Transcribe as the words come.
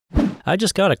I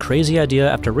just got a crazy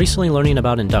idea after recently learning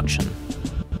about induction.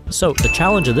 So, the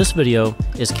challenge of this video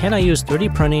is, can I use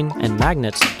 3D printing and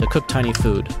magnets to cook tiny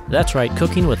food? That's right,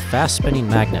 cooking with fast spinning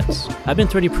magnets. I've been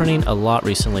 3D printing a lot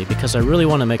recently because I really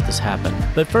want to make this happen.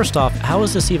 But first off, how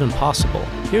is this even possible?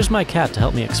 Here's my cat to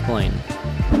help me explain.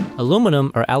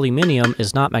 Aluminum or aluminium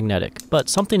is not magnetic, but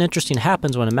something interesting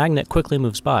happens when a magnet quickly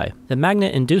moves by. The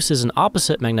magnet induces an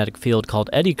opposite magnetic field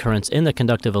called eddy currents in the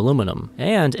conductive aluminum.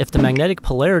 And if the magnetic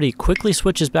polarity quickly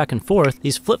switches back and forth,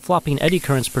 these flip-flopping eddy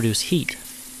currents produce heat.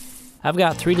 I've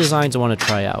got 3 designs I want to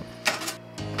try out.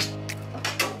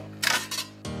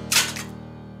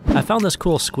 I found this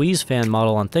cool squeeze fan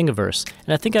model on Thingiverse,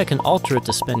 and I think I can alter it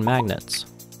to spin magnets.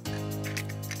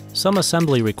 Some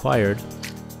assembly required.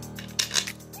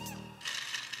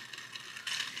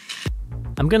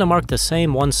 I'm going to mark the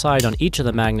same one side on each of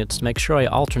the magnets to make sure I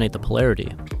alternate the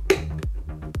polarity.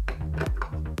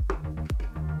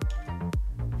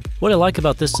 What I like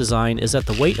about this design is that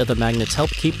the weight of the magnets help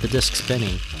keep the disc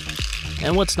spinning.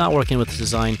 And what's not working with this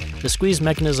design, the squeeze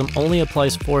mechanism only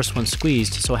applies force when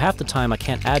squeezed, so half the time I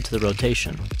can't add to the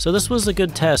rotation. So this was a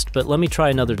good test, but let me try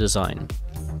another design.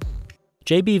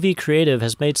 JBV Creative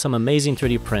has made some amazing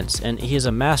 3D prints, and he is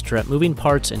a master at moving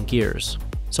parts and gears.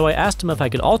 So I asked him if I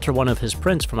could alter one of his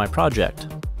prints for my project.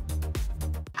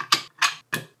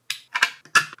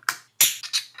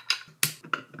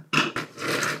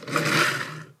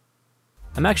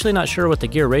 I'm actually not sure what the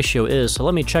gear ratio is, so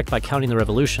let me check by counting the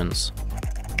revolutions.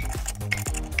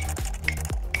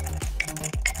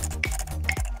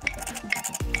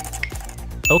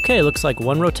 Okay, looks like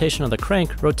one rotation of the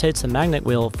crank rotates the magnet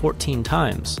wheel 14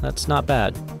 times. That's not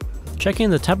bad.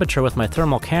 Checking the temperature with my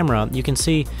thermal camera, you can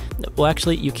see, well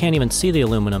actually you can't even see the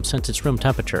aluminum since it's room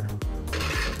temperature.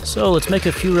 So let's make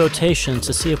a few rotations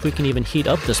to see if we can even heat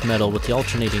up this metal with the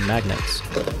alternating magnets.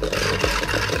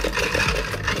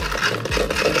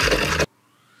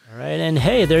 Alright, and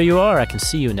hey, there you are, I can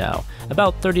see you now.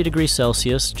 About 30 degrees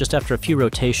Celsius, just after a few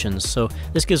rotations, so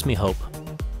this gives me hope.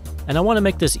 And I want to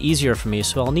make this easier for me,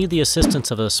 so I'll need the assistance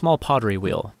of a small pottery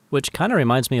wheel, which kind of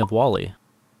reminds me of WALL-E.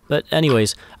 But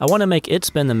anyways, I want to make it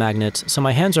spin the magnets so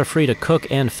my hands are free to cook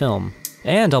and film.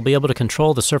 And I'll be able to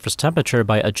control the surface temperature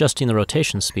by adjusting the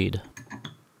rotation speed.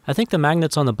 I think the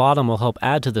magnets on the bottom will help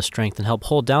add to the strength and help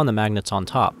hold down the magnets on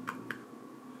top.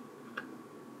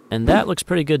 And that looks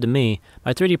pretty good to me.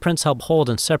 My 3D prints help hold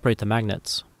and separate the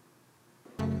magnets.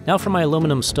 Now for my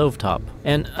aluminum stovetop,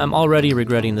 and I'm already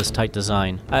regretting this tight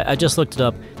design. I just looked it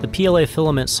up. The PLA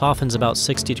filament softens about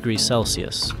 60 degrees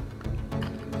Celsius.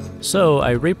 So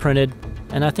I reprinted,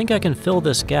 and I think I can fill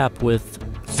this gap with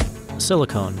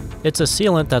silicone. It's a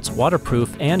sealant that's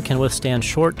waterproof and can withstand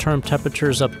short-term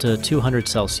temperatures up to 200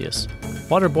 Celsius.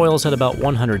 Water boils at about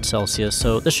 100 Celsius,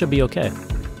 so this should be okay.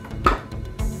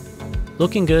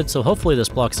 Looking good, so hopefully this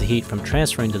blocks the heat from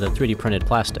transferring to the 3D printed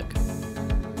plastic.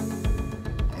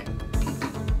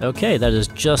 Okay, that is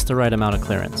just the right amount of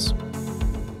clearance.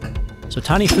 So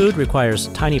tiny food requires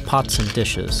tiny pots and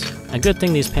dishes. A good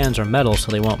thing these pans are metal so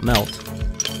they won't melt.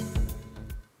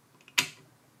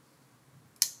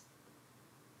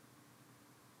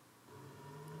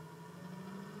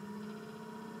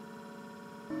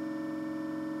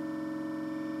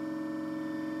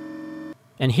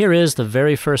 And here is the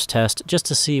very first test, just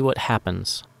to see what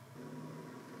happens.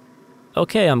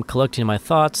 Okay, I'm collecting my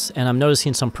thoughts, and I'm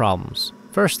noticing some problems.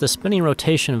 First, the spinning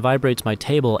rotation vibrates my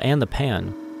table and the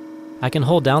pan. I can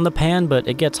hold down the pan, but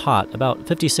it gets hot, about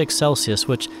 56 Celsius,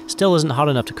 which still isn't hot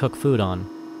enough to cook food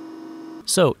on.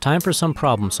 So, time for some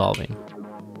problem solving.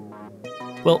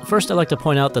 Well, first I'd like to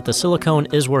point out that the silicone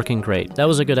is working great. That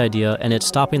was a good idea, and it's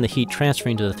stopping the heat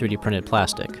transferring to the 3D printed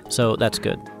plastic, so that's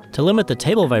good. To limit the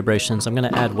table vibrations, I'm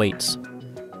going to add weights.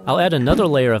 I'll add another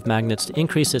layer of magnets to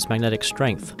increase its magnetic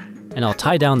strength. And I'll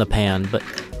tie down the pan, but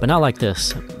not like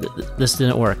this. This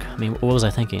didn't work. I mean, what was I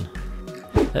thinking?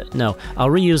 No, I'll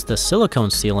reuse the silicone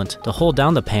sealant to hold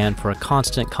down the pan for a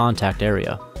constant contact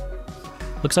area.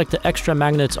 Looks like the extra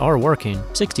magnets are working.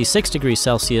 66 degrees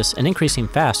Celsius and increasing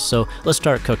fast, so let's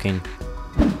start cooking.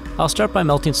 I'll start by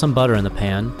melting some butter in the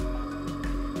pan.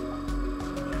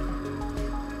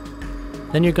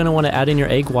 Then you're going to want to add in your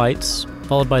egg whites,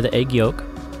 followed by the egg yolk.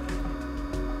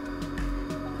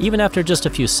 Even after just a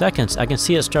few seconds, I can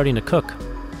see it starting to cook.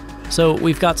 So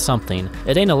we've got something.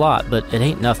 It ain't a lot, but it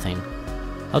ain't nothing.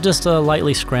 I'll just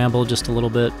lightly scramble just a little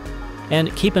bit.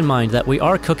 And keep in mind that we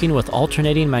are cooking with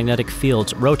alternating magnetic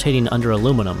fields rotating under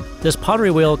aluminum. This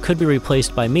pottery wheel could be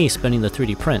replaced by me spinning the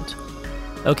 3D print.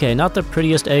 Okay, not the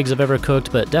prettiest eggs I've ever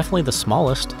cooked, but definitely the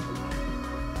smallest.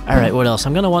 Alright, what else?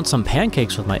 I'm gonna want some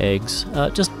pancakes with my eggs.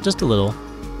 Just a little.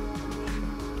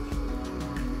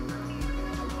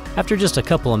 After just a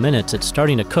couple of minutes, it's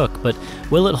starting to cook, but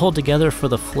will it hold together for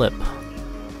the flip?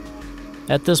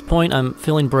 At this point, I'm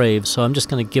feeling brave, so I'm just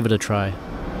going to give it a try.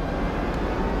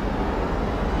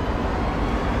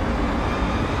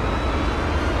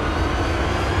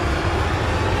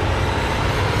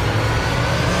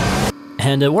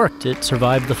 And it worked. It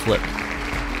survived the flip.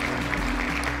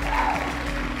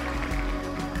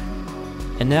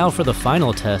 And now for the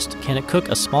final test, can it cook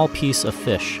a small piece of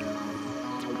fish?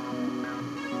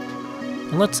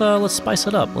 And let's spice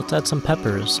it up. Let's add some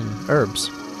peppers and herbs.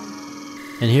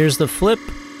 And here's the flip,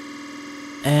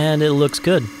 and it looks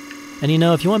good. And you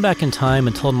know, if you went back in time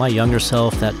and told my younger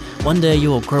self that one day you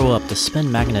will grow up to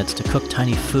spin magnets to cook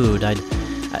tiny food, I'd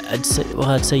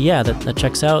say yeah, that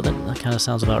checks out. That kind of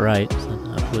sounds about right.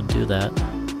 I would do that.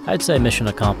 I'd say mission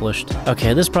accomplished.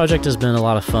 Okay, this project has been a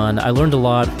lot of fun. I learned a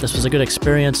lot. This was a good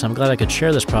experience. I'm glad I could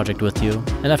share this project with you.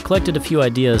 And I've collected a few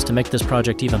ideas to make this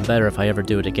project even better if I ever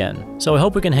do it again. So I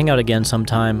hope we can hang out again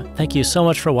sometime. Thank you so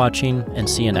much for watching, and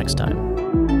see you next time.